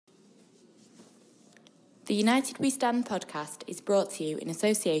The United We Stand podcast is brought to you in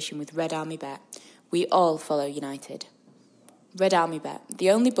association with Red Army Bet. We all follow United. Red Army Bet, the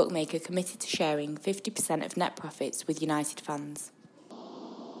only bookmaker committed to sharing 50% of net profits with United fans.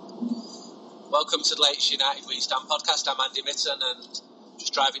 Welcome to the latest United We Stand podcast. I'm Andy Mitten and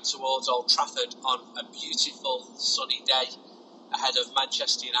just driving towards Old Trafford on a beautiful sunny day ahead of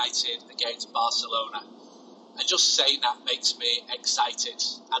Manchester United against Barcelona. And just saying that makes me excited.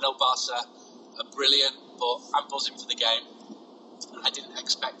 I know Barca are brilliant, but I'm buzzing for the game. I didn't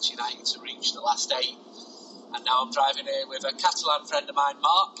expect United to reach the last 8. And now I'm driving here with a Catalan friend of mine,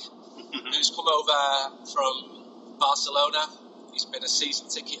 Mark, who's come over from Barcelona. He's been a season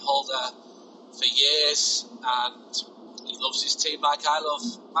ticket holder for years and he loves his team like I love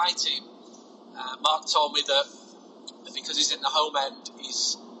my team. Mark told me that because he's in the home end,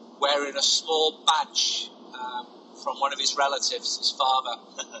 he's wearing a small badge from one of his relatives, his father.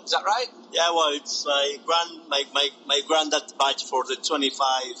 Is that right? Yeah, well, it's my granddad badge for the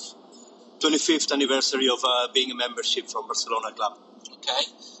 25th anniversary of being a membership from Barcelona club. Okay.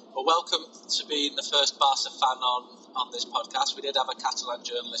 Well, welcome to being the first Barca fan on this podcast. We did have a Catalan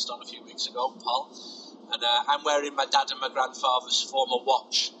journalist on a few weeks ago, Paul, and I'm wearing my dad and my grandfather's former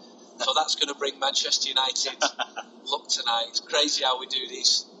watch. So that's going to bring Manchester United luck tonight. It's crazy how we do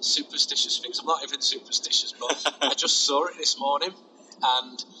these superstitious things. I'm not even superstitious, but I just saw it this morning.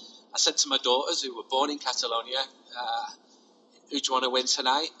 And I said to my daughters, who were born in Catalonia, who do you want to win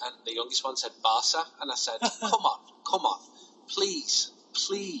tonight? And the youngest one said Barca. And I said, come on, please,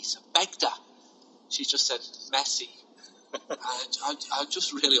 I begged her. She just said, Messi. I'm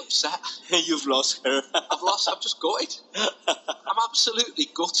just really upset. You've lost her. I'm just gutted. I'm absolutely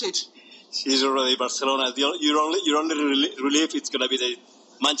gutted. She's already Barcelona. Your only relief it's going to be the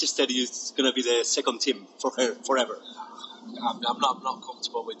Manchester is going to be the second team for her forever. I'm not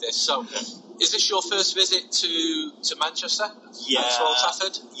comfortable with this. So, is this your first visit to Manchester? Yeah. To Old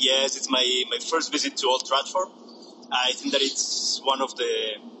Trafford? Yes, it's my first visit to Old Trafford. I think that it's one of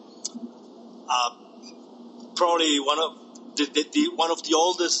the probably one of the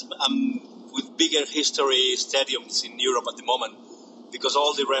oldest with bigger history stadiums in Europe at the moment, because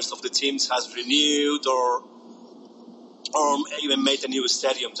all the rest of the teams has renewed or even made a new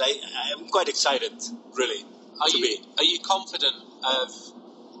stadiums. I am quite excited, really. Are you confident of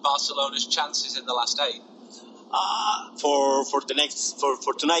Barcelona's chances in the last 8? For tonight's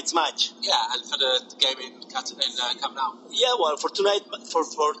match. Yeah, and for the game in Camp Nou. Yeah, well, for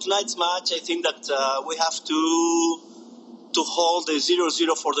tonight's match, I think that we have to hold the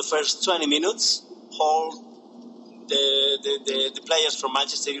 0-0 for the first 20 minutes. Hold the players from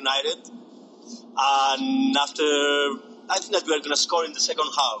Manchester United, and after I think that we are going to score in the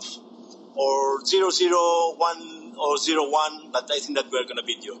second half, or 0-0, 1 or 0-1. But I think that we are going to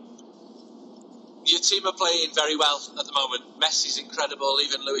beat you. Your team are playing very well at the moment. Messi's incredible.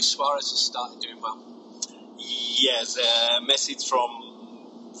 Even Luis Suarez has started doing well. Yes, Messi's from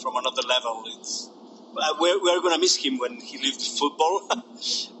another level. We're going to miss him when he leaves football.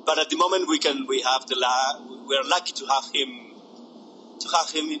 But at the moment we are lucky to have him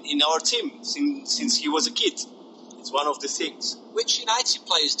in our team since he was a kid. It's one of the things. Which United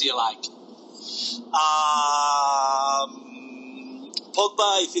players do you like? Pogba,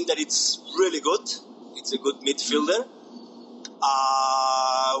 I think that it's really good. It's a good midfielder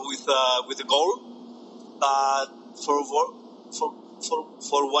with a goal. But for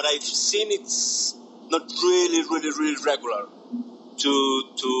what I've seen, it's not really regular to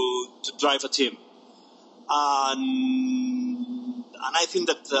drive a team. And I think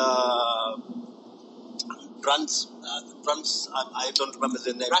that I don't remember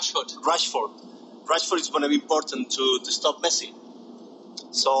the name. Rashford is going to be important to stop Messi.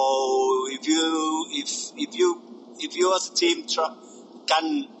 So if you as a team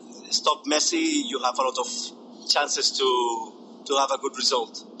can stop Messi, you have a lot of chances to have a good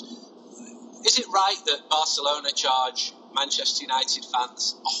result. Is it right that Barcelona charge Manchester United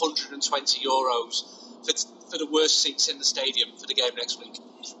fans €120 for the worst seats in the stadium for the game next week?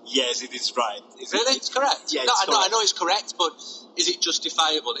 Yes, it is right. Really? It's correct? Yeah, I know it's correct, but is it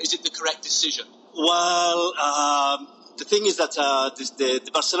justifiable? Is it the correct decision? Well, the thing is that the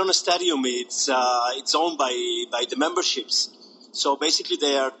Barcelona stadium it's owned by the memberships. So basically,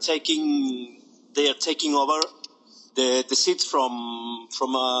 they are taking over the seats from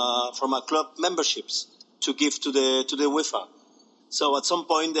club memberships to give to the UEFA. So at some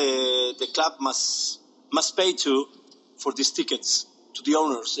point, the club must pay for these tickets to the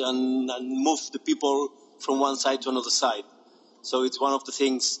owners and move the people from one side to another side. So it's one of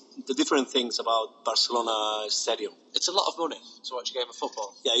the different things about Barcelona Stadium. It's a lot of money to watch a game of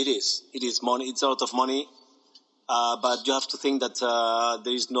football. Yeah, it is. It is money. It's a lot of money. But you have to think that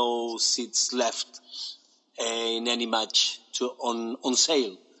there is no seats left in any match on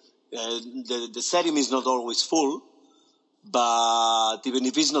sale. The stadium is not always full, but even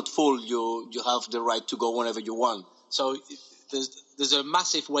if it's not full, you have the right to go whenever you want. So there's a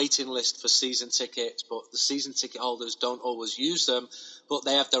massive waiting list for season tickets, but the season ticket holders don't always use them, but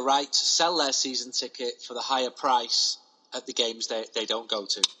they have the right to sell their season ticket for the higher price at the games they don't go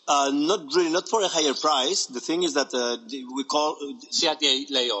to. Not for a higher price. The thing is that we call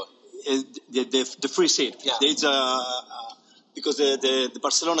the free seat. Yeah. It's because the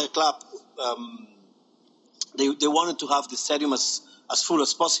Barcelona club they wanted to have the stadium as full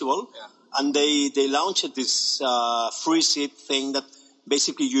as possible. Yeah. And they launched this free seat thing that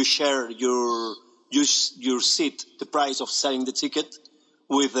basically you share your seat, the price of selling the ticket,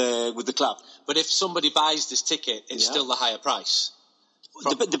 with the club. But if somebody buys this ticket, it's still the higher price.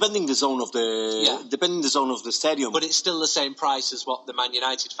 Depending the zone of the stadium. But it's still the same price as what the Man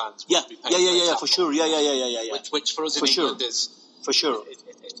United fans would be paying. Yeah, for sure. Yeah. Which for us in England is for sure.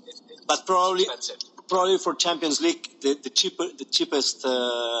 But expensive. Probably for Champions League, the cheapest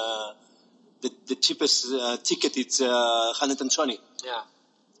ticket is 120. Yeah,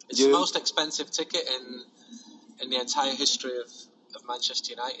 it's the most expensive ticket in the entire history of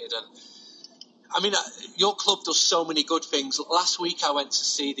Manchester United. And I mean, your club does so many good things. Last week I went to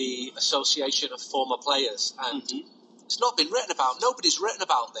see the Association of Former Players, and it's not been written about. Nobody's written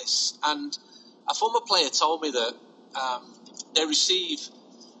about this. And a former player told me that they receive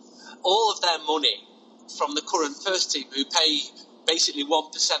all of their money from the current first team, who pay basically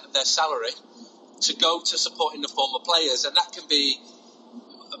 1% of their salary to go to supporting the former players, and that can be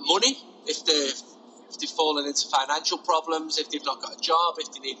money if they've fallen into financial problems, if they've not got a job,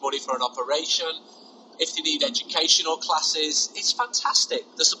 if they need money for an operation, if they need educational classes. It's fantastic,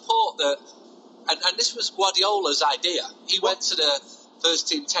 the support that, and this was Guardiola's idea. He went to the first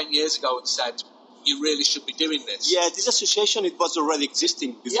team 10 years ago and said, you really should be doing this. Yeah, this association, it was already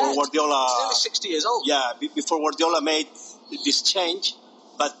existing before Guardiola. It's nearly 60 years old. Yeah, before Guardiola made this change.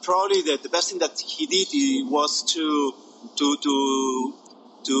 But probably the best thing that he did was to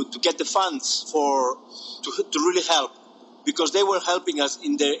get the funds to really help, because they were helping us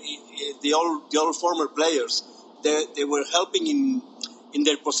in the all former players. They were helping in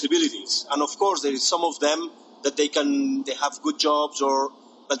their possibilities, and of course there is some of them that they have good jobs,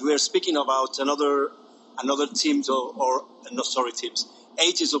 but we are speaking about another teams teams,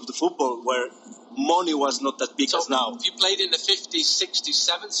 ages of the football where money was not that big as now. If you played in the 50s, 60s,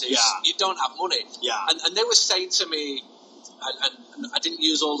 70s, you don't have money. Yeah. And they were saying to me, and I didn't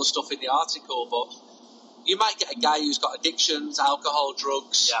use all the stuff in the article, but you might get a guy who's got addictions, alcohol,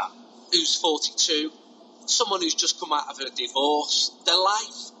 drugs, who's 42, someone who's just come out of a divorce. Their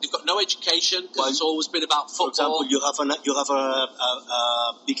life, they've got no education because it's always been about football. For example, you have a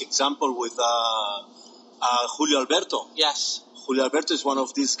big example with Julio Alberto. Yes. Julio Alberto is one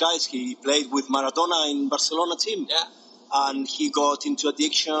of these guys. He played with Maradona in Barcelona team. Yeah. And he got into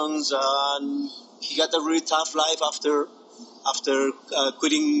addictions, and he got a really tough life after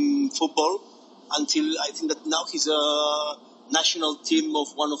quitting football, until I think that now he's a national team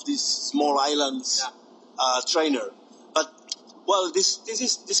of one of these small islands trainer. But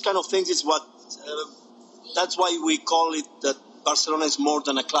this kind of things is what that's why we call it that Barcelona is more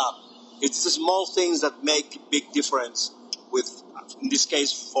than a club. It's the small things that make a big difference with, in this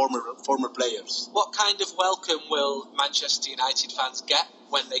case, former players. What kind of welcome will Manchester United fans get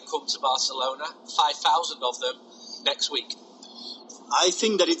when they come to Barcelona? 5,000 of them next week. I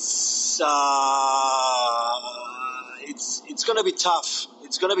think that it's going to be tough.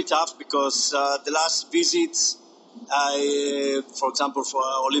 It's going to be tough because the last visits, for example, for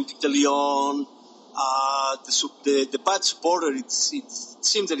Olympique de Lyon, the bad supporter, it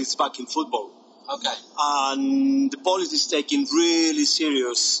seems that it's back in football. Okay. And the police is taking really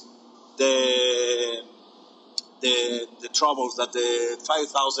serious the troubles that the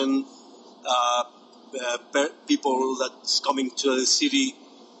 5,000 people that's coming to the city,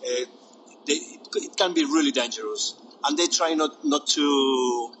 it can be really dangerous. And they try not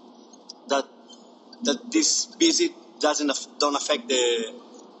to that this visit don't affect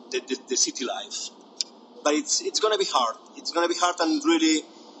the city life. But it's going to be hard. It's going to be hard, and really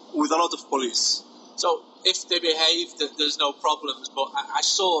with a lot of police. So if they behave, there's no problems. But I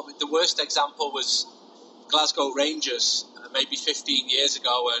saw the worst example was Glasgow Rangers maybe 15 years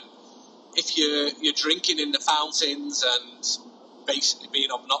ago, and if you're drinking in the fountains and basically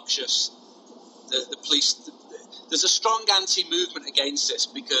being obnoxious, the police there's a strong anti-movement against this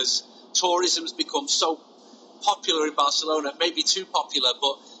because tourism's become so popular in Barcelona, maybe too popular,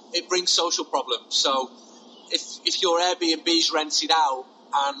 but it brings social problems. So if your Airbnb's rented out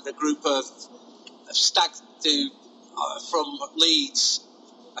and a group of stag do from Leeds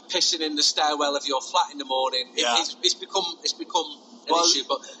are pissing in the stairwell of your flat in the morning, it's become an issue.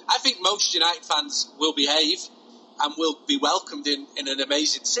 But I think most United fans will behave and will be welcomed in an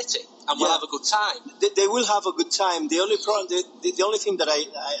amazing city and will have a good time. They will have a good time. The only problem, the only thing that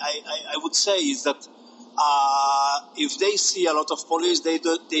I would say is that if they see a lot of police,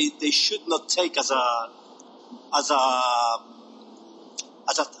 they should not take as a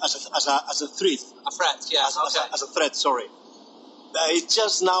threat. A threat, yeah. As a threat, sorry. It's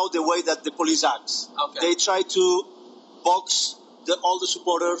just now the way that the police acts. Okay. They try to box all the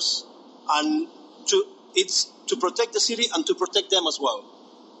supporters, and it's to protect the city and to protect them as well.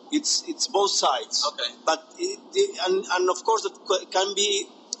 It's both sides. Okay. But and of course that can be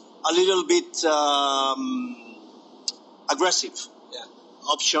a little bit aggressive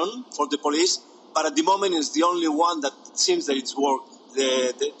option for the police. But at the moment, it's the only one that seems that it's worked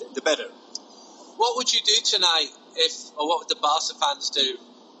the better. What would you do tonight or what would the Barca fans do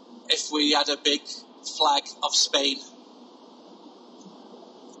if we had a big flag of Spain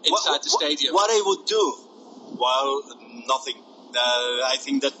inside the stadium? What I would do? Well, nothing. I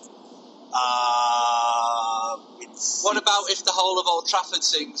think that it's... What about if the whole of Old Trafford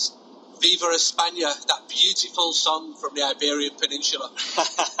sings Viva España, that beautiful song from the Iberian Peninsula?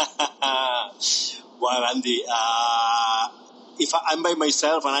 Well, Andy, if I'm by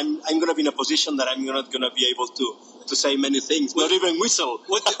myself and I'm going to be in a position that I'm not going to be able to say many things, not even whistle.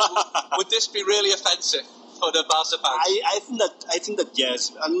 Would this be really offensive for the Barca fans? I think that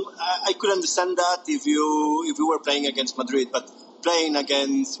yes, and I could understand that if you were playing against Madrid, but playing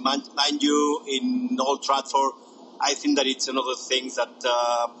against Man U in Old Trafford, I think that it's another thing that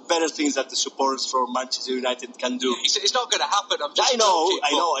better things that the supporters for Manchester United can do. It's not going to happen. I'm just I know,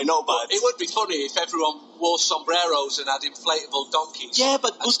 joking, but it would be funny if everyone wore sombreros and had inflatable donkeys. Yeah,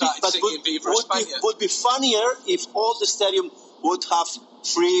 but would be funnier if all the stadium would have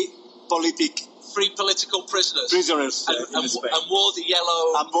free political prisoners in Spain. And wore the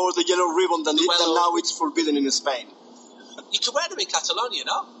yellow ribbon that now it's forbidden in Spain. You can wear them in Catalonia,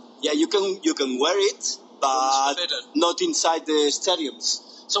 no? Yeah, you can wear it, but not inside the stadiums.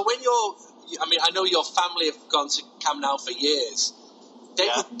 So when I know your family have gone to Camp Nou for years.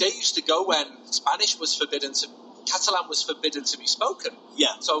 They used to go when Catalan was forbidden to be spoken.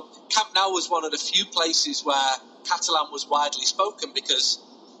 Yeah. So Camp Nou was one of the few places where Catalan was widely spoken because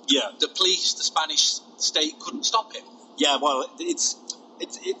the police, the Spanish state, couldn't stop it. Yeah, well, it's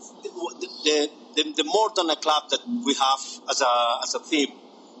the more than a club that we have as a theme.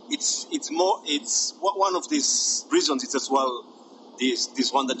 It's one of these reasons. It's as well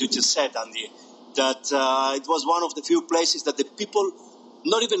this one that you just said, Andy, that it was one of the few places that the people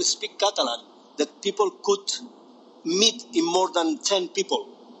not even speak Catalan, that people could meet in more than 10 people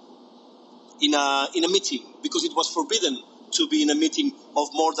in a meeting, because it was forbidden to be in a meeting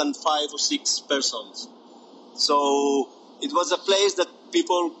of more than 5 or 6 persons. So it was a place that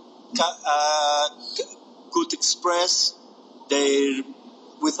people could express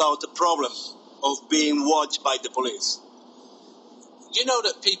without the problem of being watched by the police. You know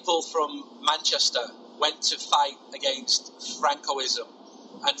that people from Manchester went to fight against Francoism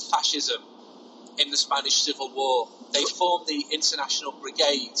and fascism in the Spanish Civil War. They formed the International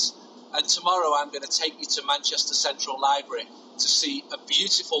Brigades, and tomorrow I'm going to take you to Manchester Central Library to see a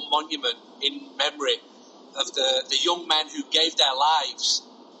beautiful monument in memory of the young men who gave their lives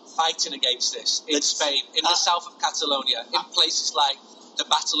fighting against this in Spain, in the south of Catalonia, in places like the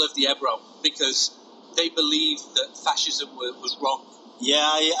Battle of the Ebro, because they believed that fascism was wrong. Yeah,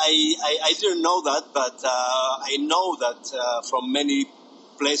 I didn't know that, but I know that from many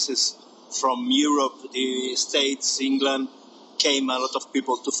places from Europe, the States, England, came a lot of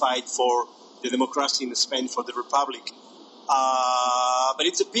people to fight for the democracy in Spain, for the Republic. But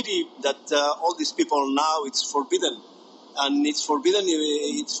it's a pity that all these people now, it's forbidden. And it's forbidden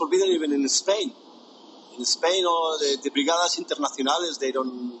even in Spain. In Spain, or the Brigadas Internacionales, they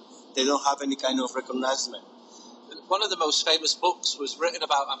don't have any kind of recognition. One of the most famous books was written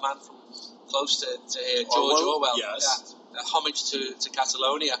about a man from close to here, George Orwell. Yes. A homage to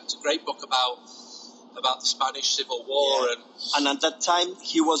Catalonia. It's a great book about the Spanish Civil War. Yeah. And at that time,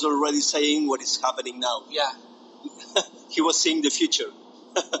 he was already saying what is happening now. Yeah. He was seeing the future.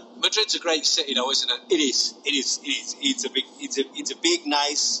 Madrid's a great city, though, isn't it? It is. It's a big,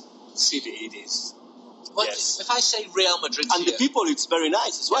 nice city. It is. Well, yes. If I say Real Madrid, and the people, it's very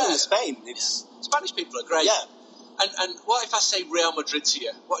nice as well in Spain. Spanish people are great. Yeah. And what if I say Real Madrid to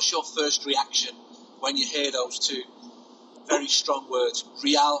you? What's your first reaction when you hear those two very strong words?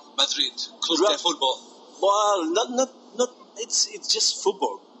 Real Madrid, Club de Football. Well, not. It's just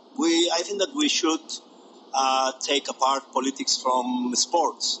football. I think that we should take apart politics from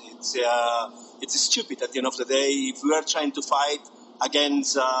sports. It's stupid at the end of the day. If we are trying to fight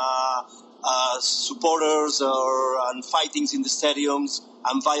against supporters and fightings in the stadiums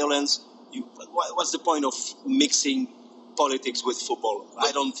and violence, what's the point of mixing politics with football?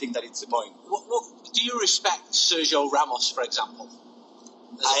 I don't think that it's the point. Do you respect Sergio Ramos, for example?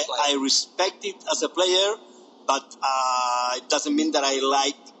 I respect it as a player, but it doesn't mean that I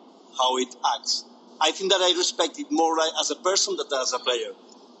like how it acts. I think that I respect it more as a person than as a player.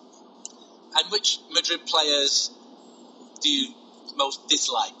 And which Madrid players do you most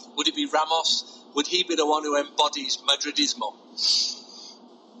dislike? Would it be Ramos? Would he be the one who embodies Madridismo?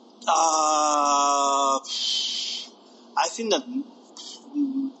 I think that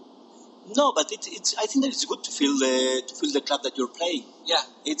no, but it's. I think that it's good to feel the club that you're playing. Yeah,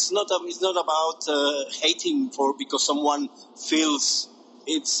 it's not about hating because someone feels.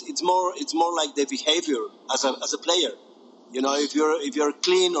 It's more like the behavior as a player. You know, if you're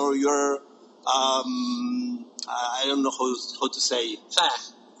clean or you're I don't know how to say fair.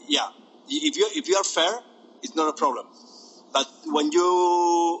 Yeah, if you are fair, it's not a problem. But when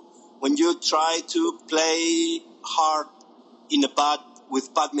you try to play hard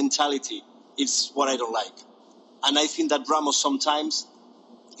with bad mentality, it's what I don't like. And I think that Ramos sometimes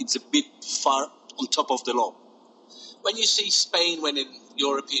it's a bit far on top of the law. When you see Spain winning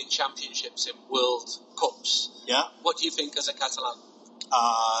European Championships in World Cups, yeah, what do you think as a Catalan?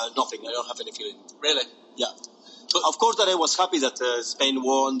 Nothing. I don't have any feeling. Really? Yeah. But of course that I was happy that Spain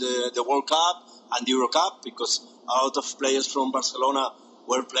won the World Cup and the Euro Cup because a lot of players from Barcelona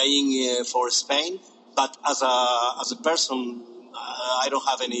were playing for Spain. But as a person, I don't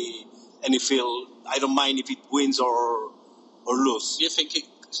have any feel. I don't mind if it wins or lose. Do you think it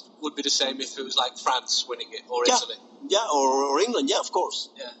would be the same if it was like France winning it or yeah. Italy? Yeah, or England. Yeah, of course.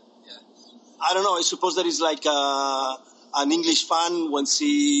 Yeah. I don't know. I suppose that is like an English fan when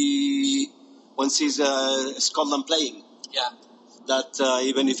sees Scotland playing. Yeah. That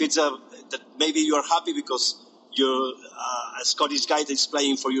even if it's that maybe you are happy because you're a Scottish guy that's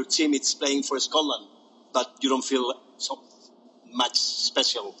playing for your team, it's playing for Scotland, but you don't feel so much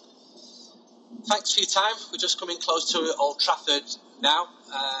special. Thanks for your time. We're just coming close to Old Trafford now.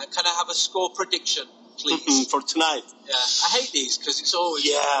 Can I have a score prediction, please? For tonight? Yeah. I hate these because it's always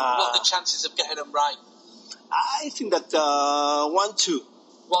what are the chances of getting them right? I think that 1-2.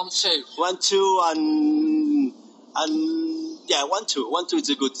 1-2. 1-2 and yeah, 1-2. 1-2 is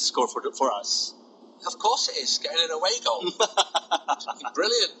a good score for us. Of course it is, getting an away goal.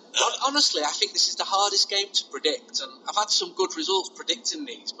 Brilliant. Honestly, I think this is the hardest game to predict, and I've had some good results predicting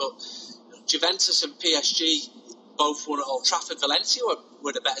these, but Juventus and PSG both won at Old Trafford. Valencia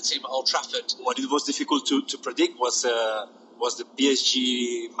were the better team at Old Trafford. What it was difficult to predict was the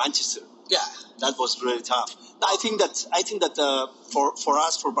PSG Manchester. Yeah, that was really tough. I think that for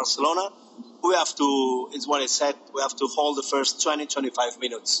us, for Barcelona, we have to. It's what I said. We have to hold the first 20-25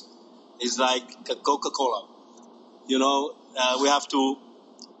 minutes. It's like Coca-Cola. You know, we have to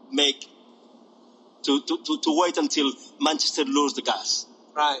make to wait until Manchester lose the gas.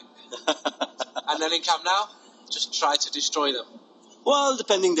 Right. And then in Camp Nou, just try to destroy them. Well,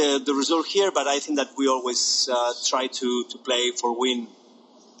 depending the result here, but I think that we always try to play for win.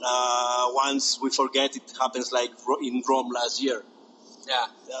 Once we forget, it happens like in Rome last year. Yeah.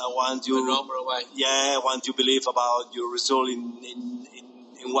 Once you Rome are away. Yeah. Once you believe about your result in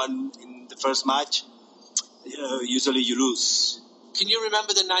the first match, usually you lose. Can you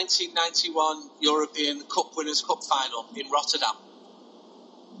remember the 1991 European Cup Winners' Cup final in Rotterdam?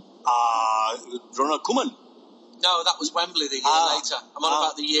 Ronald Koeman. No, that was Wembley the year later. I'm on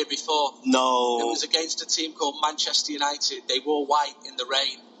about the year before. No. It was against a team called Manchester United. They wore white in the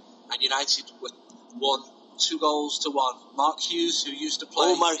rain, and United won 2-1. Mark Hughes, who used to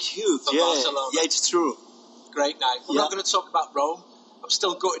play Mark Hughes, for Barcelona. Yeah, it's true. Great night. We're not going to talk about Rome. I'm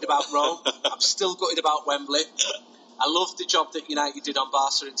still gutted about Rome. I'm still gutted about Wembley. I loved the job that United did on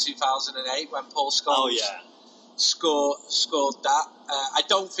Barca in 2008 when Paul Scholes scored that. I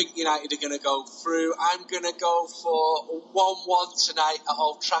don't think United are going to go through. I'm going to go for 1-1 tonight at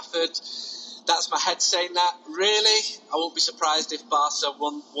Old Trafford. That's my head saying that. Really, I won't be surprised if Barca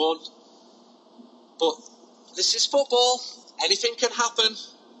won. But this is football. Anything can happen.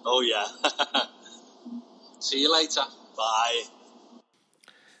 Oh, yeah. See you later. Bye.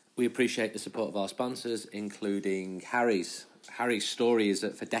 We appreciate the support of our sponsors, including Harry's. Harry's story is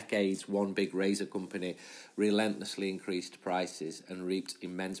that for decades, one big razor company relentlessly increased prices and reaped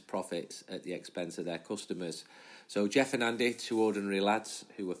immense profits at the expense of their customers. So Jeff and Andy, two ordinary lads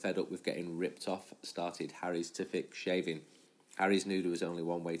who were fed up with getting ripped off, started Harry's to fix shaving. Harry's knew there was only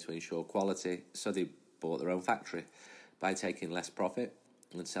one way to ensure quality, so they bought their own factory. By taking less profit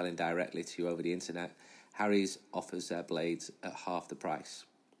and selling directly to you over the internet, Harry's offers their blades at half the price.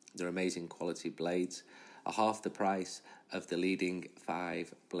 Their amazing quality blades are half the price of the leading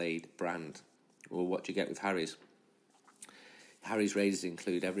 5-blade brand. Well, what do you get with Harry's? Harry's razors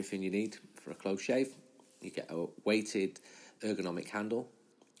include everything you need for a close shave. You get a weighted ergonomic handle,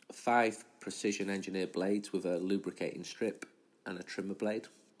 5 precision engineered blades with a lubricating strip and a trimmer blade,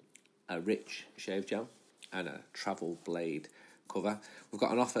 a rich shave gel, and a travel blade cover. We've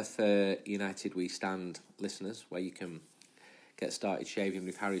got an offer for United We Stand listeners where you can get started shaving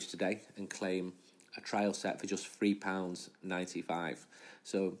with Harry's today and claim a trial set for just £3.95.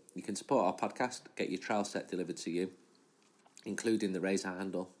 So you can support our podcast, get your trial set delivered to you, including the razor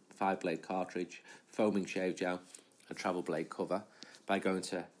handle, 5-blade cartridge, foaming shave gel, and travel blade cover by going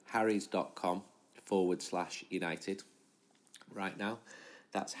to harrys.com/United right now.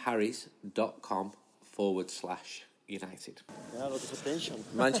 That's harrys.com/United. Yeah, a lot of attention.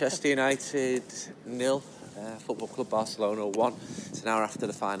 Manchester United 0, Football Club Barcelona 1. It's an hour after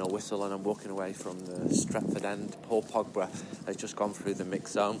the final whistle and I'm walking away from the Stretford end. Paul Pogba has just gone through the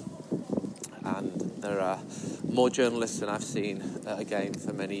mixed zone, and there are more journalists than I've seen at a game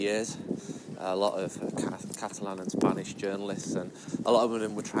for many years. A lot of Catalan and Spanish journalists, and a lot of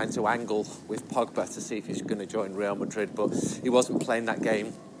them were trying to angle with Pogba to see if he's going to join Real Madrid, but he wasn't playing that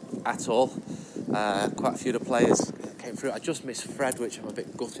game at all. Quite a few of the players came through. I just missed Fred, which I'm a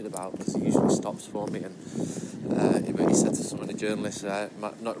bit gutted about because he usually stops for me, and he said to some of the journalists,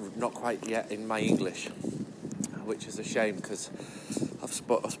 not quite yet in my English, which is a shame because I've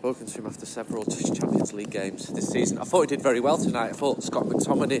spoken to him after several Champions League games this season. I thought he did very well tonight. I thought Scott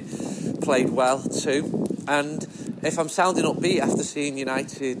McTominay played well too, and if I'm sounding upbeat after seeing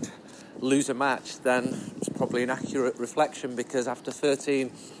United lose a match, then it's probably an accurate reflection, because after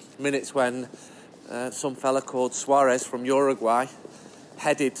 13 minutes when some fella called Suarez from Uruguay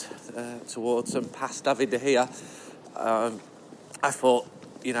headed towards and past David De Gea, I thought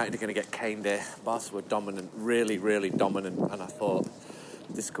United are going to get caned here. Barca were dominant, really, really dominant, and I thought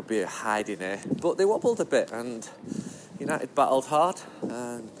this could be a hiding here. But they wobbled a bit, and United battled hard.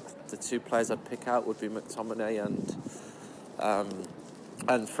 The two players I'd pick out would be McTominay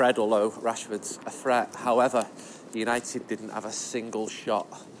and Fred, although Rashford's a threat. However, United didn't have a single shot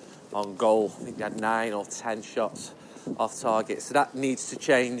on goal. I think they had 9 or 10 shots off target. So that needs to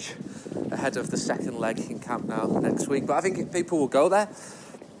change ahead of the second leg in Camp Nou next week. But I think people will go there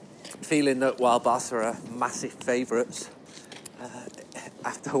feeling that while Barca are massive favourites,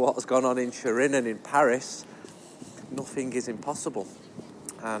 after what has gone on in Turin and in Paris, nothing is impossible.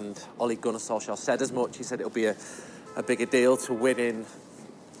 And Ole Gunnar Solskjaer said as much. He said it'll be a bigger deal to win in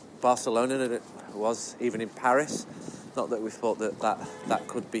Barcelona than it was even in Paris. Not that we thought that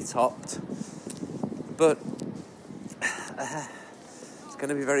could be topped, but it's going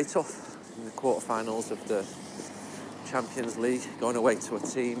to be very tough in the quarterfinals of the Champions League, going away to a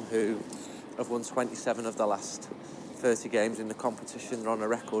team who have won 27 of the last 30 games in the competition. They're on a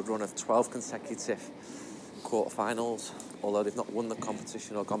record run of 12 consecutive quarterfinals, although they've not won the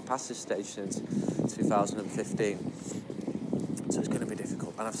competition or gone past this stage since 2015. So it's going to be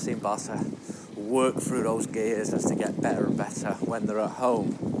difficult, and I've seen Barca work through those gears as they get better and better when they're at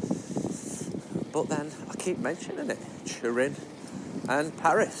home. But then I keep mentioning it, Turin and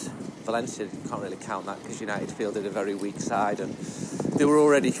Paris. Valencia, you can't really count that because United fielded a very weak side and they were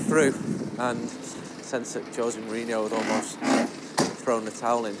already through, and sense that Jose Mourinho had almost thrown the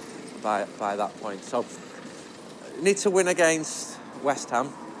towel in by that point. So need to win against West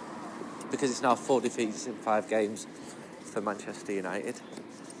Ham because it's now 4 defeats in 5 games for Manchester United,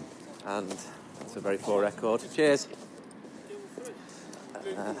 and it's a very poor record. Cheers.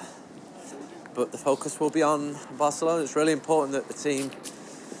 But the focus will be on Barcelona. It's really important that the team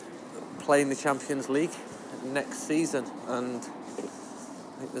play in the Champions League next season, and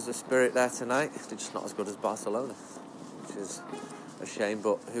I think there's a spirit there tonight. They're just not as good as Barcelona, which is a shame,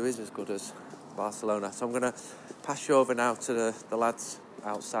 but who is as good as Barcelona? So I'm going to pass you over now to the lads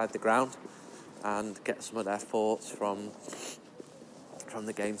outside the ground and get some of their thoughts from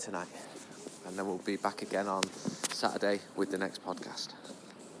the game tonight, and then we'll be back again on Saturday with the next podcast.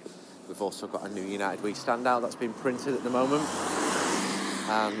 We've also got a new United We standout that's been printed at the moment,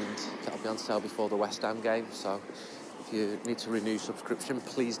 and that'll be on sale before the West Ham game. So if If you need to renew subscription,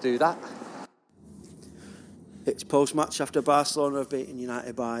 please do that. It's post-match after Barcelona have beaten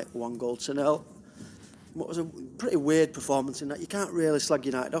United by 1-0. What was a pretty weird performance in that you can't really slag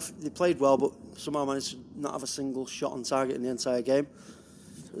United off. They played well, but somehow managed to not have a single shot on target in the entire game.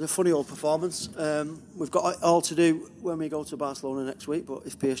 It was a funny old performance. We've got it all to do when we go to Barcelona next week, but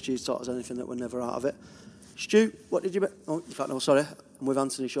if PSG's taught us anything, that we're never out of it. Stu, what did you make? Oh, in fact, no, sorry. I'm with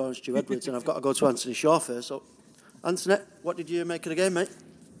Anthony Shaw and Stu Edwards, and I've got to go to Anthony Shaw first. So, Anthony, what did you make of the game, mate?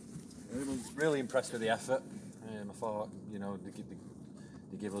 I was really impressed with the effort. I thought,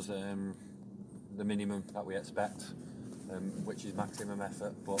 they give us the minimum that we expect, which is maximum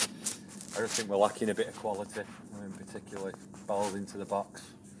effort. But I just think we're lacking a bit of quality, particularly balls into the box.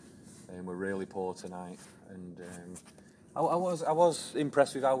 We're really poor tonight, and I was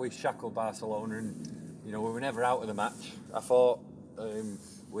impressed with how we shackled Barcelona, and we were never out of the match. I thought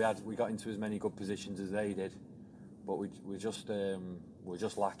we got into as many good positions as they did, but we're just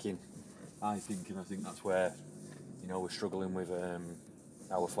lacking. I think that's where we're struggling with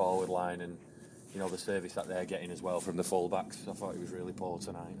our forward line and the service that they're getting as well from the full-backs. I thought it was really poor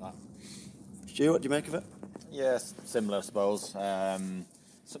tonight. Stu, what do you make of it? Yes, similar, I suppose.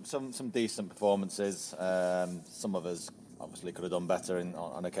 Some decent performances. Some of us obviously could have done better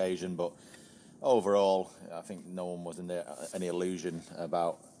on occasion, but overall, I think no one was in there any illusion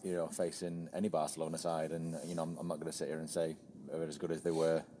about facing any Barcelona side. And I'm not going to sit here and say they're as good as they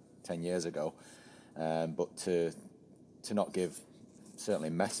were 10 years ago, but to not give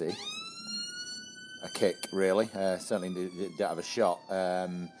certainly Messi a kick, really, certainly didn't have a shot.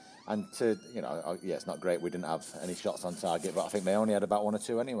 And it's not great we didn't have any shots on target, but I think they only had about one or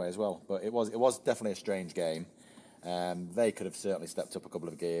two anyway as well. But it was definitely a strange game. They could have certainly stepped up a couple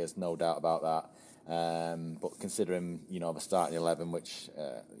of gears, no doubt about that. But considering, the starting 11, which,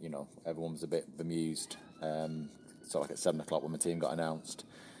 everyone was a bit bemused, sort of like at 7 o'clock when the team got announced.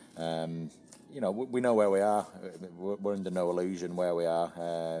 We know where we are. We're under no illusion where we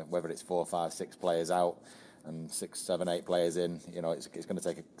are, whether it's 4, 5, 6 players out and 6, 7, 8 players in. It's going to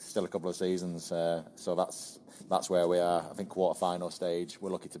take still a couple of seasons. So that's where we are. I think quarter-final stage, we're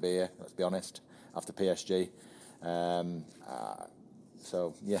lucky to be here, let's be honest, after PSG.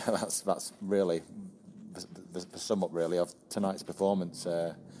 That's really the sum up really of tonight's performance.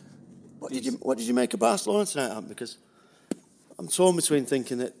 What did you make of Barcelona tonight, Ant? Because I'm torn between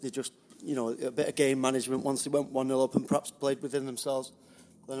thinking that they just a bit of game management once they went 1-0 up and perhaps played within themselves.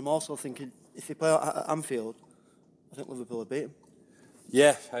 But then I'm also thinking if they play at Anfield, I think Liverpool will beat them.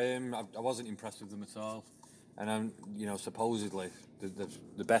 Yeah, I wasn't impressed with them at all. And supposedly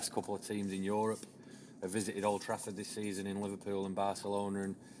the best couple of teams in Europe have visited Old Trafford this season in Liverpool and Barcelona,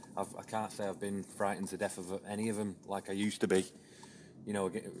 and I can't say I've been frightened to death of any of them like I used to be.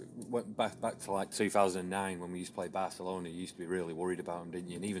 Back to like 2009 when we used to play Barcelona, you used to be really worried about them, didn't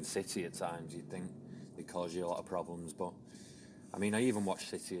you? And even City at times, you'd think they'd cause you a lot of problems. But I even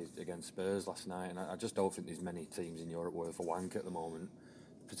watched City against Spurs last night, and I just don't think there's many teams in Europe worth a wank at the moment.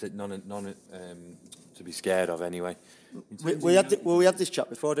 None to be scared of anyway. We had this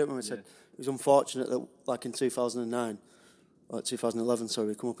chat before, didn't we? We said it was unfortunate that, like in 2009 or 2011,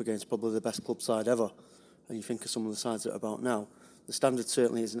 we come up against probably the best club side ever, and you think of some of the sides that are about now. The standard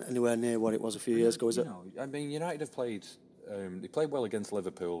certainly isn't anywhere near what it was a few years ago, is it? United have played. They played well against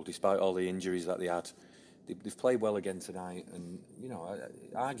Liverpool, despite all the injuries that they had. They've played well again tonight, and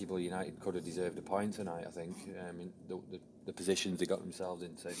arguably United could have deserved a point tonight. I think the positions they got themselves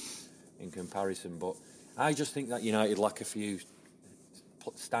into in comparison. But I just think that United lack a few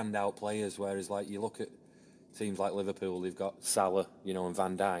standout players. Whereas, like you look at teams like Liverpool, they've got Salah, and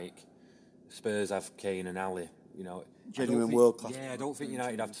Van Dijk. Spurs have Kane and Ali. Genuine world class. Yeah, I don't think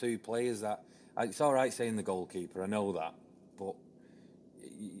United have two players that. It's all right saying the goalkeeper, I know that, but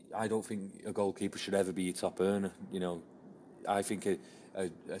I don't think a goalkeeper should ever be your top earner. I think a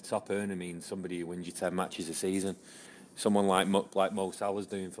top earner means somebody who wins you 10 matches a season. Someone like Mo Salah's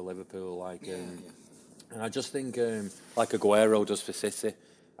doing for Liverpool, and I just think like Aguero does for City,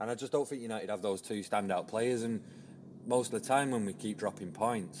 and I just don't think United have those two standout players. And most of the time when we keep dropping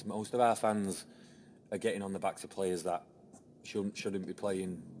points, most of our fans are getting on the backs of players that shouldn't be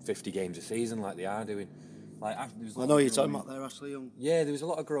playing 50 games a season like they are doing. I know you're talking about there, Ashley Young. Yeah, there was a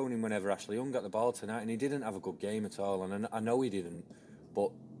lot of groaning whenever Ashley Young got the ball tonight, and he didn't have a good game at all, and I know he didn't,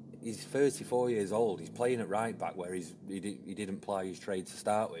 but he's 34 years old, he's playing at right back where he didn't ply his trade to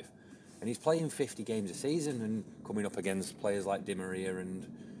start with, and he's playing 50 games a season and coming up against players like Di Maria and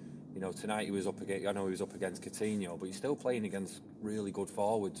Tonight he was up against. I know he was up against Coutinho, but he's still playing against really good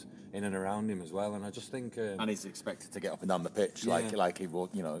forwards in and around him as well. And I just think, and he's expected to get up and down the pitch like he like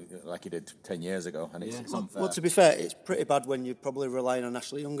he did 10 years ago. And it's unfair. Well, to be fair, it's pretty bad when you're probably relying on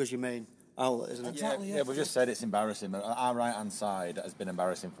Ashley Young as your main outlet, isn't it? Exactly. Yeah, we've just said it's embarrassing. Our right hand side has been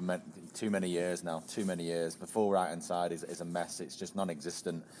embarrassing for too many years now. Too many years. The full right hand side is a mess. It's just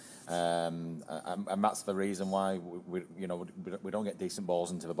non-existent. And that's the reason why we don't get decent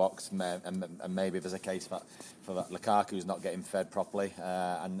balls into the box, and maybe there's a case for that Lukaku's not getting fed properly,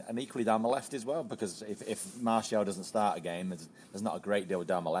 and equally down the left as well, because if Martial doesn't start a game, there's not a great deal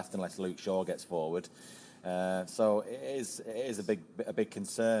down the left unless Luke Shaw gets forward. So it is a big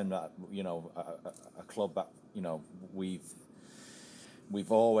concern that a club that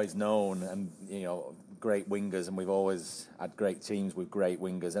we've always known, and great wingers, and we've always had great teams with great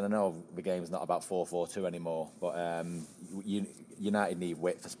wingers. And I know the game's not about 4-4-2 anymore, but United need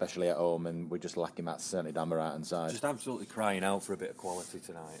width, especially at home, and we're just lacking that certainly down the right hand side. Just absolutely crying out for a bit of quality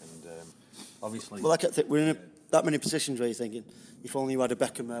tonight, and obviously. Well, I think we're in that many positions where you're thinking, if only you had a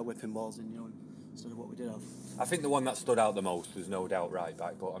Beckham there whipping balls in, instead of what we did have. I think the one that stood out the most was no doubt right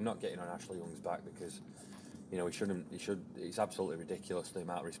back, but I'm not getting on Ashley Young's back because. He shouldn't. It's absolutely ridiculous the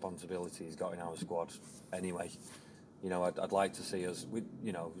amount of responsibility he's got in our squad. Anyway, I'd like to see us.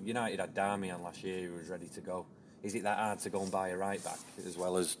 United had Darmian last year who was ready to go. Is it that hard to go and buy a right back as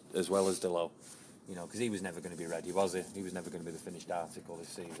well as Delo? Because he was never going to be ready, was he? He was never going to be the finished article this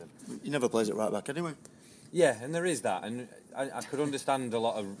season. He never plays at right back anyway. Yeah, and there is that, and I could understand a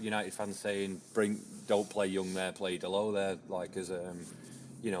lot of United fans saying, don't play Young there, play Delo there,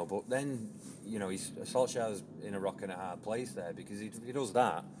 but then. Solskjaer's in a rock and a hard place there, because if he does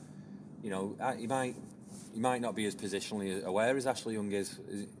that, he might not be as positionally aware as Ashley Young is,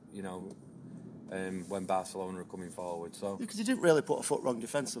 when Barcelona are coming forward. So because he didn't really put a foot wrong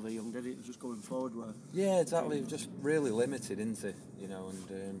defensively, Young, did he? He was just going forward. Yeah, exactly. Just really limited, isn't it?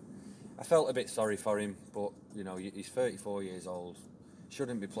 And I felt a bit sorry for him, but he's 34 years old,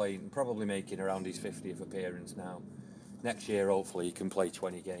 shouldn't be playing, probably making around his 50th appearance now. Next year, hopefully, he can play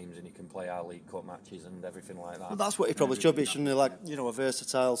 20 games and he can play our League Cup matches and everything like that. Well, that's what he probably should be, shouldn't he? Like, a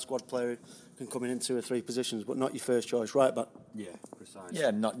versatile squad player who can come in 2 or 3 positions, but not your first choice right back. Yeah, precisely.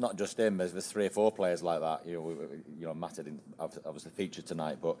 Yeah, not just him. There's 3 or 4 players like that. Matt didn't obviously feature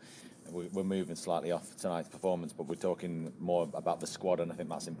tonight, but we're moving slightly off tonight's performance. But we're talking more about the squad, and I think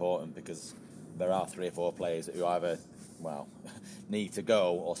that's important because there are 3 or 4 players who either need to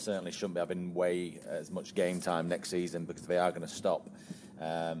go or certainly shouldn't be having way as much game time next season, because they are going to stop.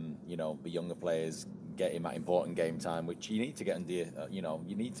 The younger players getting that important game time, which you need to get into.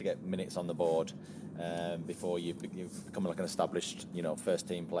 You need to get minutes on the board before you become like an established, first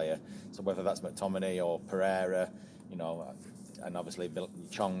team player. So whether that's McTominay or Pereira, and obviously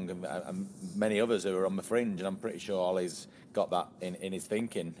Chong and many others who are on the fringe, and I'm pretty sure Ollie's got that in his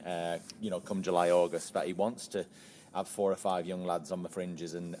thinking. Come July, August, that he wants to have 4 or 5 young lads on the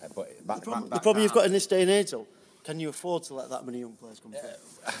fringes, and the problem you've got in this day and age, though, can you afford to let that many young players come through?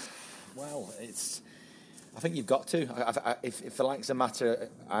 Well, I think you've got to. If the likes of Mata,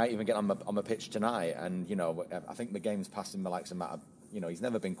 I even get on the pitch tonight, and I think the game's passing the likes of Mata. He's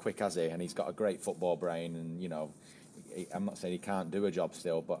never been quick, has he? And he's got a great football brain, and I'm not saying he can't do a job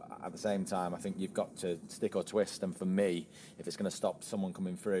still, but at the same time, I think you've got to stick or twist. And for me, if it's going to stop someone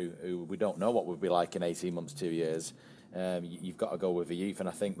coming through who we don't know what we'll be like in 18 months, 2 years, you've got to go with the youth. And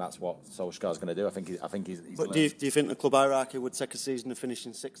I think that's what Solskjaer's going to do. I think he's But do you think the club hierarchy would take a season of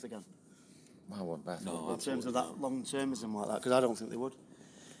finishing 6th again? Well, in terms of that long-termism like that, because I don't think they would.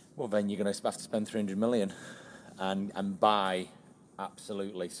 Well, then you're going to have to spend 300 million and buy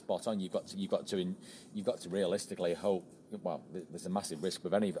absolutely spot on. You've got to realistically hope. Well, there's a massive risk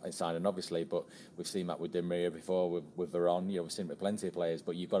with any signing, obviously, but we've seen that with Di Maria before, with Veron. We've seen it with plenty of players,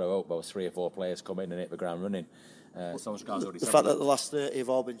 but you've got to hope those 3 or 4 players come in and hit the ground running. The fact that the last 30 have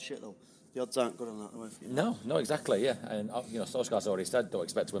all been shit, though, the odds aren't good on that, are they? No, exactly, yeah. And Solskjaer's already said don't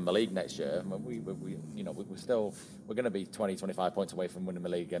expect to win the league next year. We're going to be 20, 25 points away from winning the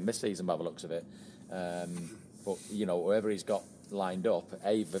league again this season by the looks of it. But whoever he's got lined up,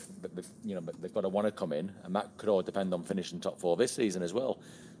 they've got to want to come in, and that could all depend on finishing top 4 this season as well.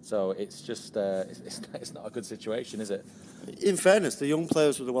 So it's just it's not a good situation, is it? In fairness, the young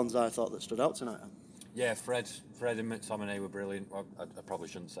players were the ones I thought that stood out tonight. Yeah, Fred and McTominay were brilliant. Well, I probably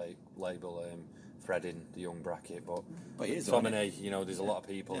shouldn't label Fred in the young bracket, but he is, McTominay, there's a lot of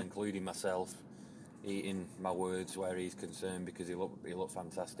people, including myself, eating my words where he's concerned, because he looked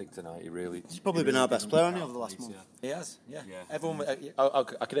fantastic tonight. He's probably been our best player, hasn't he, over the last month? He has, yeah. Everyone, I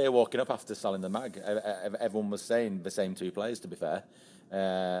could hear walking up after selling the mag. Everyone was saying the same 2 players, to be fair.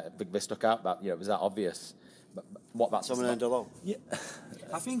 they stuck out. That it was that obvious. But what that's Someone earned a lot. Yeah.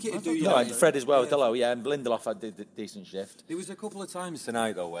 I think it'd do you. No, Fred as well. Dello, yeah, and Lindelof had a decent shift. There was a couple of times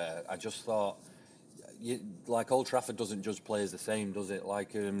tonight though where I just thought, like Old Trafford doesn't judge players the same, does it?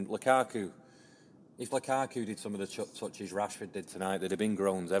 Like Lukaku. If Lukaku did some of the touches Rashford did tonight, there'd have been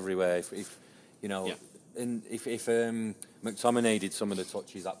groans everywhere. If McTominay did some of the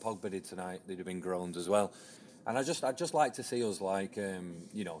touches that Pogba did tonight, there'd have been groans as well. And I'd just like to see us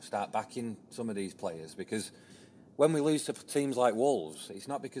start backing some of these players, because when we lose to teams like Wolves, it's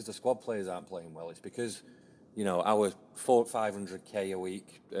not because the squad players aren't playing well. It's because our 500k a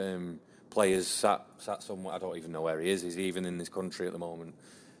week players sat somewhere. I don't even know where he is. He's even in this country at the moment.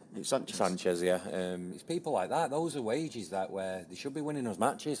 Sanchez, yeah. It's people like that. Those are wages where they should be winning us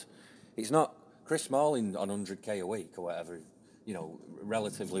matches. It's not Chris Smalling on 100k a week or whatever.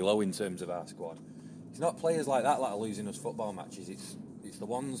 Relatively low in terms of our squad. It's not players like that are losing us football matches. It's the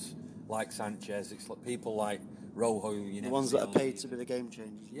ones like Sanchez. It's like people like Rojo. The ones that are paid to be the game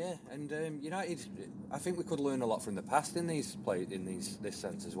changers. Yeah, and United. I think we could learn a lot from the past in this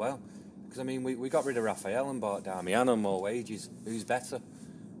sense as well. Because I mean, we got rid of Raphael and bought Darmian on more wages. Who's better?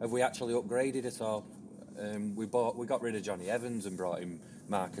 Have we actually upgraded at all? We got rid of Johnny Evans and brought in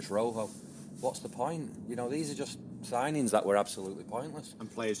Marcus Rojo. What's the point? These are just signings that were absolutely pointless.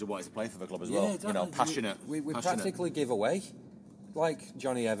 And players who wanted to play for the club as well. Exactly. Passionate. We passionate. practically give away, like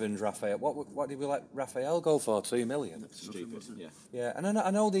Johnny Evans, Raphael. What did we let Raphael go for? 2 million. That's stupid. Yeah. Yeah, and I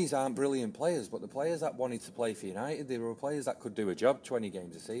know these aren't brilliant players, but the players that wanted to play for United, they were players that could do a job 20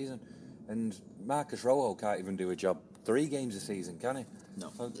 games a season. And Marcus Rojo can't even do a job 3 games a season, can he?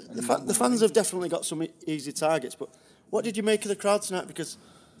 No. So, The fans have definitely got some easy targets, but what did you make of the crowd tonight? Because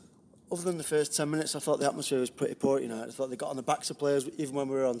other than the first 10 minutes, I thought the atmosphere was pretty poor at United. I thought they got on the backs of players even when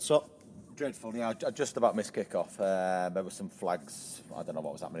we were on top. Dreadful, yeah. I just about missed kick-off. There were some flags. I don't know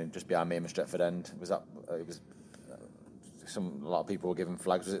what was happening just behind me in the Stretford end. A lot of people were giving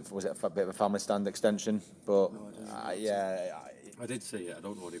flags. Was it a bit of a family stand extension? But yeah, I did see it. I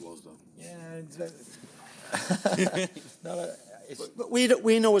don't know what it was though. Yeah. But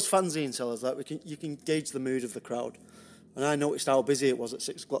we know as fans, Ian, tell us that you can gauge the mood of the crowd, and I noticed how busy it was at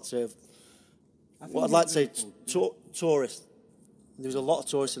 6 o'clock today. What I'd like to say, tourists. There was a lot of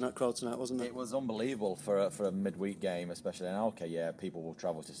tourists in that crowd tonight, wasn't there? It was unbelievable for a midweek game, especially in okay, yeah, people will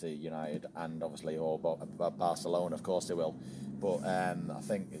travel to see United and obviously all Barcelona, of course they will. But I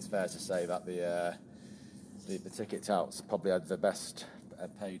think it's fair to say that the ticket touts probably had the best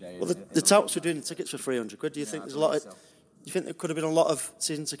payday. Well, the touts were doing the tickets for 300 quid. Do you think there's a lot of? Do you think there could have been a lot of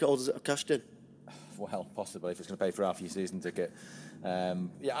season ticket holders that have cashed in? Well, possibly if it's going to pay for half your season ticket.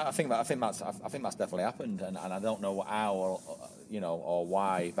 I think that's definitely happened, and I don't know how or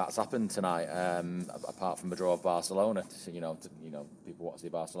why that's happened tonight. Apart from the draw of Barcelona, people want to see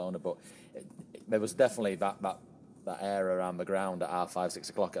Barcelona, but there was definitely that air around the ground at 5:30, 6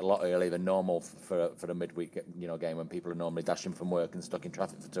 o'clock, a lot earlier than normal for a midweek game when people are normally dashing from work and stuck in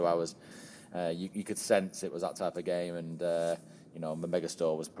traffic for 2 hours. You could sense it was that type of game, and the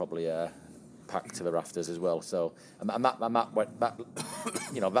megastore was probably packed to the rafters as well. So and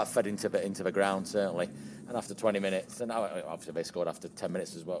that fed into the ground certainly. And after 20 minutes, and obviously they scored after 10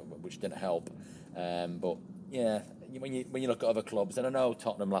 minutes as well, which didn't help. But yeah, when you look at other clubs, and I know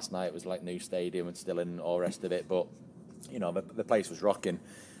Tottenham last night was like new stadium and still in all the rest of it, but the place was rocking,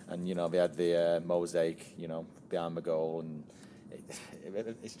 and they had the mosaic behind the goal, and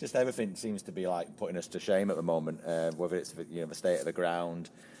it's just everything seems to be like putting us to shame at the moment. Whether it's the state of the ground.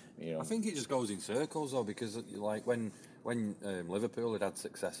 I think it just goes in circles though, because like when Liverpool had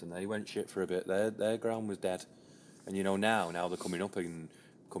success and they went shit for a bit, their ground was dead, and now they're coming up and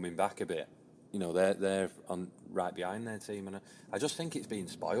coming back a bit. They're on right behind their team, and I just think it's been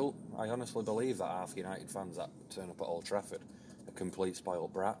spoiled. I honestly believe that half United fans that turn up at Old Trafford are complete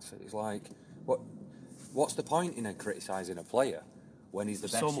spoiled brats. It's like what's the point in criticising a player when he's the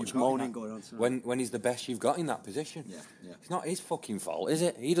best? So much moaning going on tonight. When he's the best you've got in that position. Yeah. It's not his fucking fault, is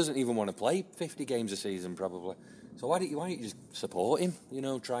it? He doesn't even want to play 50 games a season, probably. So why don't you just support him?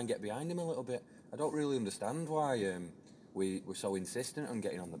 Try and get behind him a little bit. I don't really understand why we're so insistent on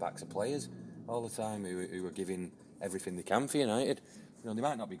getting on the backs of players all the time who are giving everything they can for United. They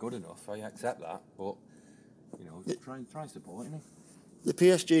might not be good enough. I accept that, but try supporting him. The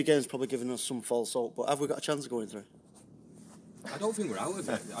PSG game's probably given us some false hope, but have we got a chance of going through? I don't think we're out of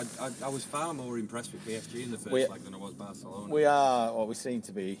it. I was far more impressed with PSG in the first leg than I was Barcelona. We seem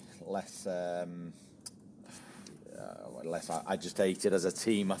to be less agitated as a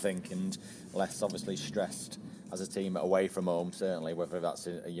team, I think, and less obviously stressed as a team away from home. Certainly, whether that's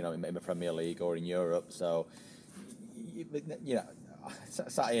in the Premier League or in Europe. So,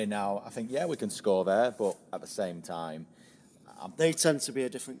 sat here now, I think, we can score there, but at the same time, they tend to be a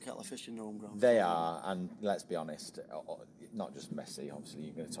different kettle of fish in their own ground. They are, and let's be honest, not just Messi, obviously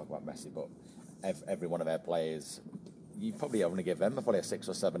you're going to talk about Messi, but every one of their players, you probably only give them probably a 6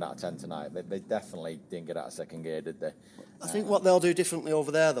 or 7 out of 10 tonight. They definitely didn't get out of second gear, did they? I think what they'll do differently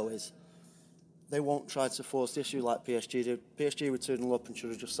over there, though, is they won't try to force the issue like PSG did. PSG were 2-0 up and should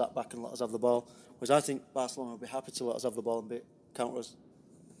have just sat back and let us have the ball, whereas I think Barcelona would be happy to let us have the ball and counter us.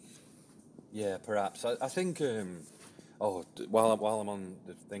 Yeah, perhaps. I think... while I'm on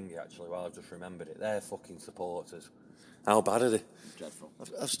the thing, actually, while I've just remembered it, they're fucking supporters. How bad are they? Dreadful.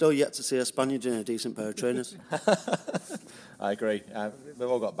 I've still yet to see a Spaniard in a decent pair of trainers. I agree. They've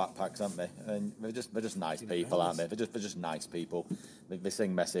all got backpacks, haven't they? And they're just nice people, aren't they? They're just nice people. They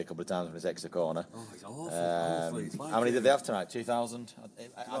sing Messi a couple of times when it's extra corner. Oh, it's awful. How many did they have tonight? 2,000.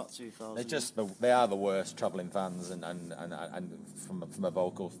 About 2,000. They are the worst travelling fans, and from a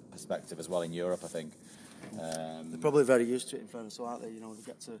vocal perspective as well in Europe, I think. They're probably very used to it in fairness, so aren't they? You know, they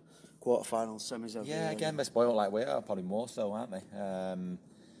get to quarterfinals, semis every year. Again, they're spoiled like we are, probably more so, aren't they?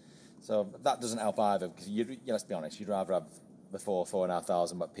 So that doesn't help either, because let's be honest, you'd rather have the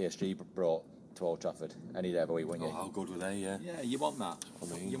 4,500 what PSG brought to Old Trafford any day of the week, wouldn't you? Oh, how good were they? Yeah. Yeah, you want that.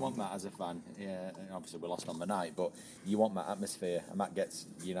 You want that as a fan. Yeah, and obviously we lost on the night, but you want that atmosphere, and that gets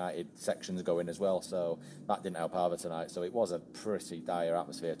United sections going as well. So that didn't help either tonight. So it was a pretty dire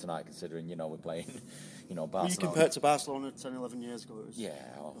atmosphere tonight, considering we're playing. Barcelona. You compare it to Barcelona 10, 11 years ago, it was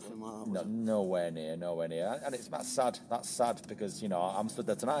nothing like that. Nowhere near. And that's sad. That's sad because, I'm stood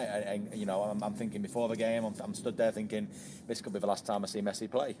there tonight and I'm thinking before the game, I'm stood there thinking this could be the last time I see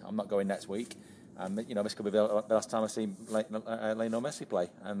Messi play. I'm not going next week. And, this could be the last time I see Lionel Messi play.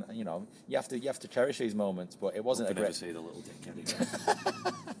 And, you have to cherish these moments, but it wasn't a great... never see the little dick anyway.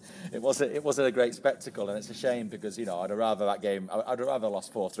 It wasn't a great spectacle, and it's a shame because I'd have rather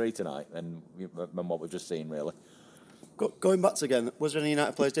lost 4-3 tonight than what we've just seen, really. Going back to again, was there any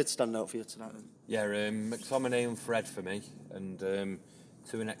United players did stand out for you tonight? Yeah, McTominay and Fred for me, and to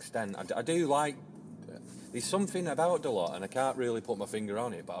an extent, I do like. There's something about Dalot, and I can't really put my finger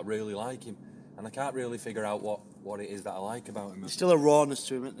on it, but I really like him, and I can't really figure out what it is that I like about him. There's still a rawness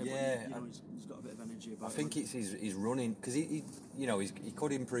to him, isn't there? Yeah, he's got a bit of energy about him. I think it's his running, because he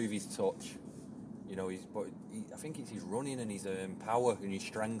could improve his touch, I think it's his running and his power and his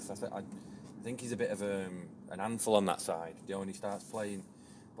strength. I think he's a bit of an handful on that side. When he starts playing,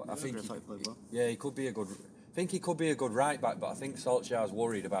 but I think he could be a good. I think he could be a good right back, but I think Solskjaer's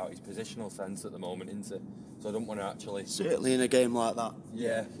worried about his positional sense at the moment, isn't it? So I don't want to actually. Certainly in a game like that.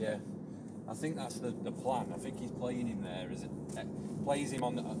 Yeah. I think that's the plan. I think he's playing him there as plays him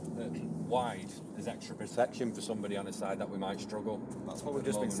on wide as extra protection for somebody on his side that we might struggle. That's what we've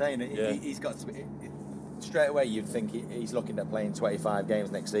just been saying. He's got to be, straight away. You'd think he's looking at playing 25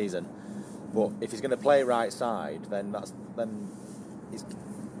 games next season, but if he's going to play right side, then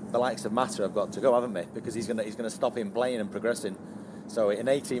the likes of Mata have got to go, haven't they? Because he's going to stop him playing and progressing. So in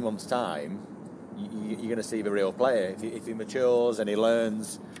 18 months' time, you're going to see the real player if he matures and he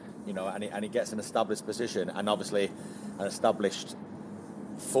learns. And he gets an established position, and obviously an established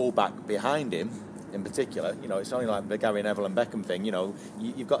fullback behind him. In particular, it's only like the Gary Neville and Beckham thing.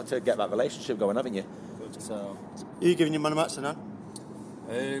 You've got to get that relationship going, haven't you? So, are you giving your man a match tonight?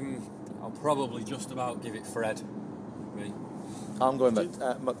 I'll probably just about give it Fred. Me. I'm going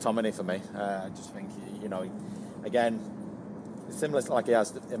McTominay for me. I just think again, similar to like he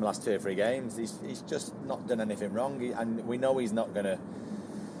has in the last 2 or 3 games. He's just not done anything wrong, and we know he's not going to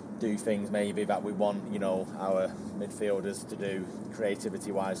do things maybe that we want, our midfielders to do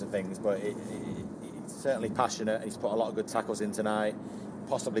creativity-wise and things, but he's certainly passionate. He's put a lot of good tackles in tonight.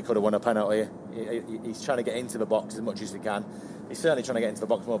 Possibly could have won a penalty. He's trying to get into the box as much as he can. He's certainly trying to get into the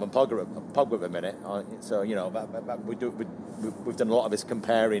box more than Pogba at the minute. So we've done a lot of this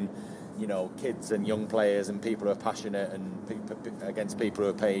comparing, kids and young players and people who are passionate and against people who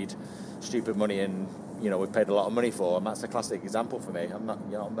are paid stupid money and. We've paid a lot of money for, and that's a classic example for me. I'm not.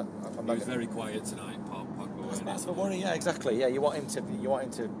 He was very quiet tonight, Pogba. That's the worry. Yeah, exactly. Yeah, you want him to.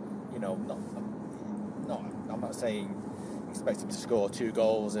 I'm not saying expect him to score 2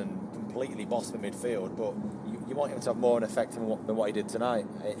 goals and completely boss the midfield, but you want him to have more an effect than what he did tonight.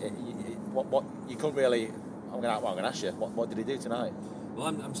 What you couldn't really. I'm going to ask you. What did he do tonight? Well,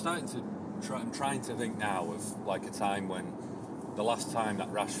 I'm starting to. I'm trying to think now of like a time when. The last time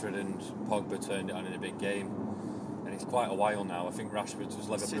that Rashford and Pogba turned it on in a big game, and it's quite a while now. I think Rashford was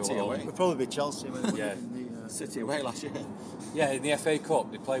Liverpool. City away. It'll probably be Chelsea. Yeah. City away last year. Yeah, in the FA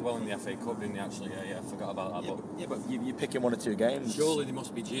Cup. They played well in the FA Cup, didn't they, actually? Yeah, I forgot about that. But you're picking 1 or 2 games. Surely they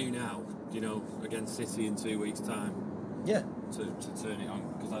must be due now, against City in 2 weeks' time. to turn it on,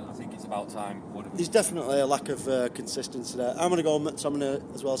 because I think it's about time. There's definitely a lack of consistency there. I'm going to go on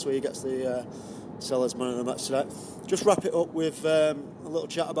McTominay as well, so he gets the Sellers man of the match today. Just wrap it up with a little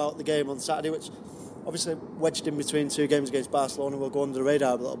chat about the game on Saturday, which obviously wedged in between two games against Barcelona. We'll go under the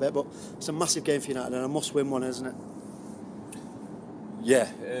radar a little bit, but it's a massive game for United and a must-win one, isn't it? Yeah.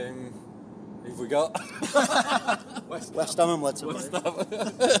 Who've we got? West Ham led to West Ham.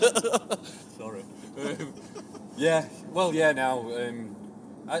 Sorry. Yeah. Well, yeah. Now,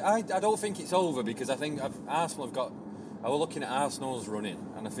 I don't think it's over, because I think Arsenal have got. I was looking at Arsenal's running,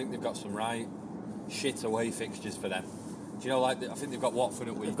 and I think they've got some right shit away fixtures for them. Do you know, like, I think they've got Watford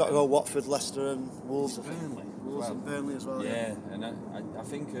at weekend. They've got to go Watford, Leicester, and Wolves. Burnley. Wolves and Burnley as well. Yeah, and I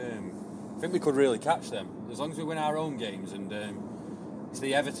think we could really catch them as long as we win our own games. And it's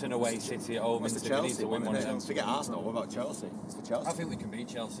the Everton away, City at home. It's the Chelsea. We need to win one of them. Forget Arsenal. What about Chelsea? It's the Chelsea. I think we can beat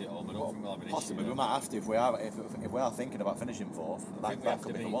Chelsea at home. I don't think we'll have an issue. Possibly, we might have to if we are thinking about finishing fourth. That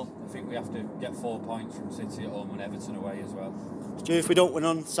could be the one. I think we have to get 4 points from City at home and Everton away as well. Stu, if we don't win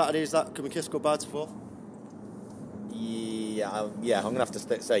on Saturday, can we kiss goodbye to fourth? Yeah. I'm going to have to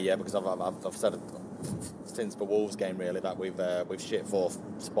say yeah, because I've said it since the Wolves game really that we've shit fourth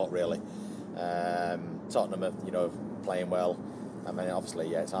spot really. Tottenham are playing well. I mean, obviously,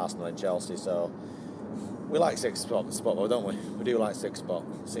 yeah, it's Arsenal and Chelsea, so we like sixth spot, don't we? We do like sixth spot.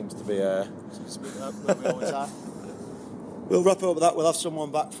 Seems to be where we always are. We'll wrap it up with that. We'll have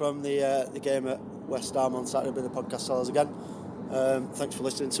someone back from the game at West Ham on Saturday with the podcast sellers again. Thanks for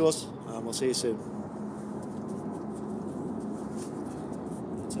listening to us, and we'll see you soon.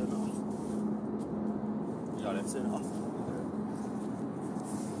 Turn it off. You got it. Turn it off.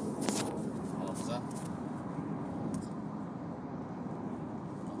 How long was that?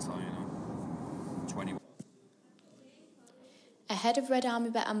 I'll tell you now. 20. Ahead of Red Army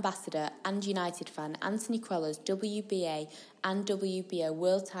Bet ambassador and United fan Anthony Creller's WBA and WBO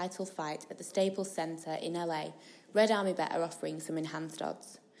world title fight at the Staples Centre in LA, Red Army Bet are offering some enhanced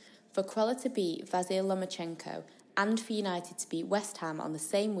odds. For Creller to beat Vasyl Lomachenko and for United to beat West Ham on the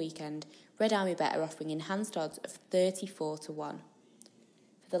same weekend, Red Army Bet are offering enhanced odds of 34-1. For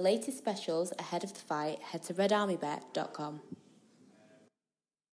the latest specials ahead of the fight, head to redarmybet.com.